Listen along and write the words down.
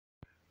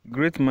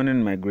Great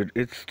morning, my grade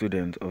 8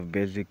 students of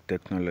basic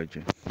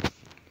technology.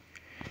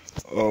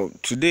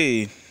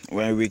 Today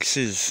we're in week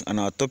 6 and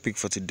our topic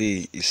for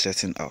today is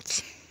setting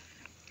out.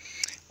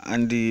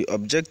 And the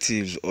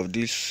objectives of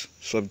this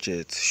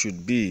subject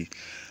should be,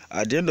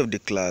 at the end of the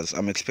class,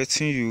 I'm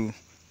expecting you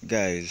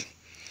guys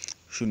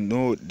should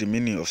know the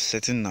meaning of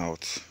setting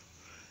out,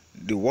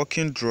 the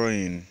working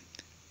drawing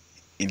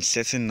in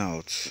setting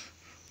out,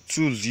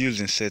 tools used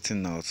in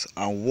setting out,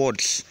 and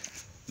words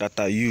that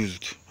are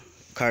used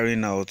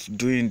carrying out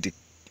doing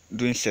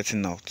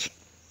setting out.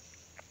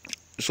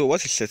 So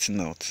what is setting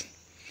out?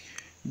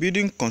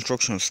 Building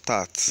construction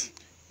starts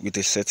with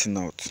a setting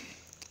out.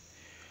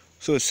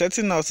 So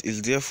setting out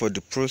is therefore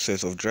the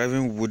process of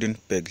driving wooden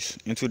pegs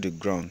into the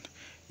ground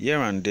here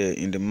and there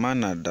in the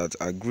manner that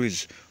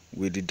agrees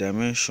with the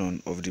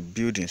dimension of the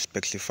building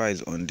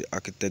specified on the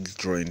architect's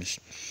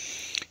drawings.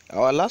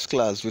 Our last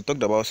class we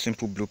talked about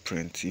simple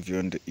blueprint, if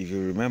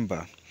you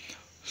remember.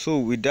 So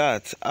with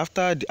that,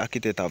 after the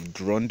architect have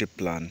drawn the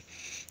plan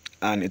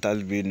and it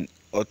has been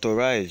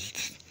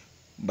authorized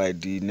by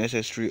the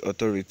necessary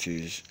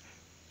authorities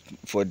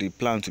for the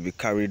plan to be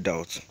carried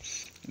out,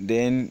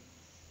 then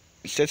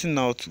setting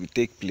out will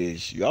take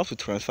place. You have to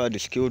transfer the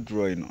scale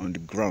drawing on the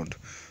ground.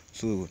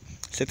 So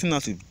setting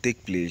out will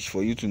take place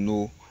for you to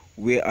know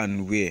where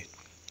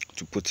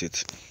to put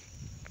it.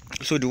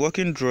 So the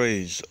working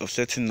drawings of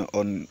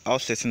how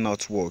setting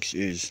out works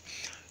is,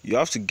 you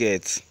have to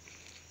get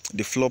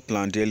the floor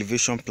plan, the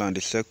elevation plan,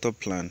 the sector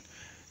plan,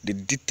 the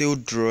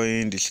detailed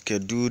drawing, the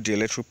schedule, the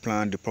electrical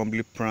plan, the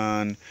plumbing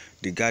plan,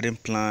 the garden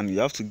plan. You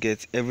have to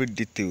get every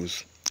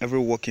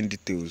working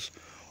details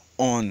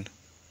on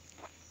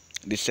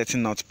the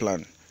setting out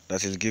plan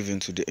that is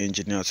given to the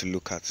engineer to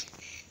look at.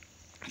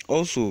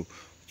 Also,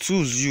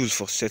 tools used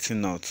for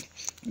setting out.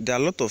 There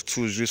are a lot of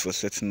tools used for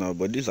setting out,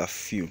 but these are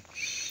few.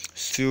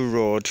 Steel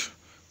rod,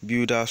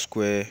 builder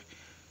square,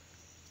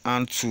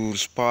 hand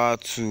tools, power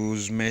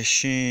tools,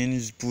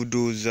 machines,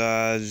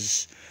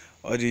 bulldozers,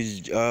 all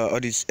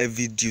these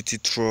heavy duty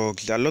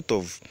trucks. There are a lot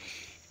of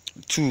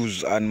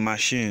tools and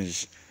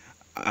machines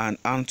and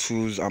hand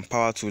tools and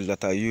power tools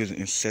that are used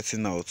in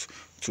setting out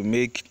to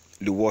make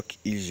the work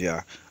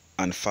easier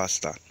and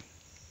faster.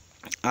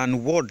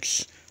 And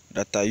words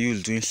that are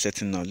used during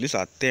setting out, these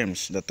are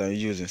terms that are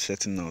used in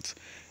setting out: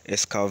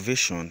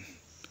 excavation,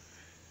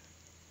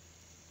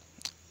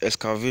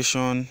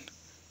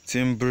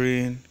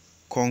 timbering,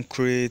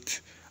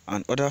 concrete,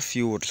 and other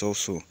few words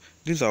also.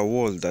 These are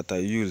words that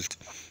are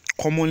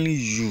commonly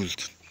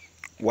used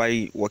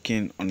while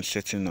working on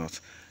setting out.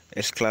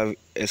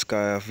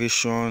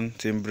 Excavation,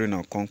 timbering,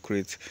 and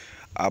concrete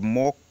are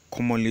more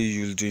commonly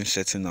used during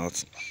setting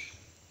out.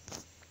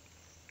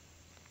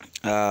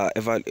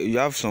 You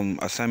have some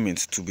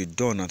assignments to be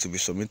done and to be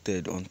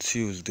submitted on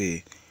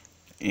Tuesday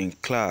in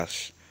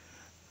class.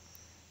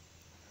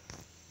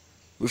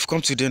 We've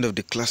come to the end of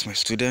the class, my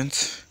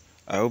students.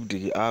 I hope that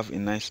you have a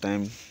nice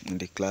time in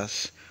the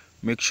class.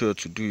 Make sure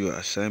to do your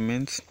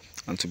assignments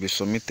and to be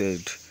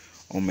submitted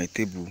on my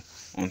table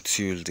on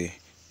Tuesday.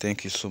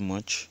 Thank you so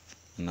much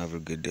and have a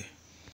good day.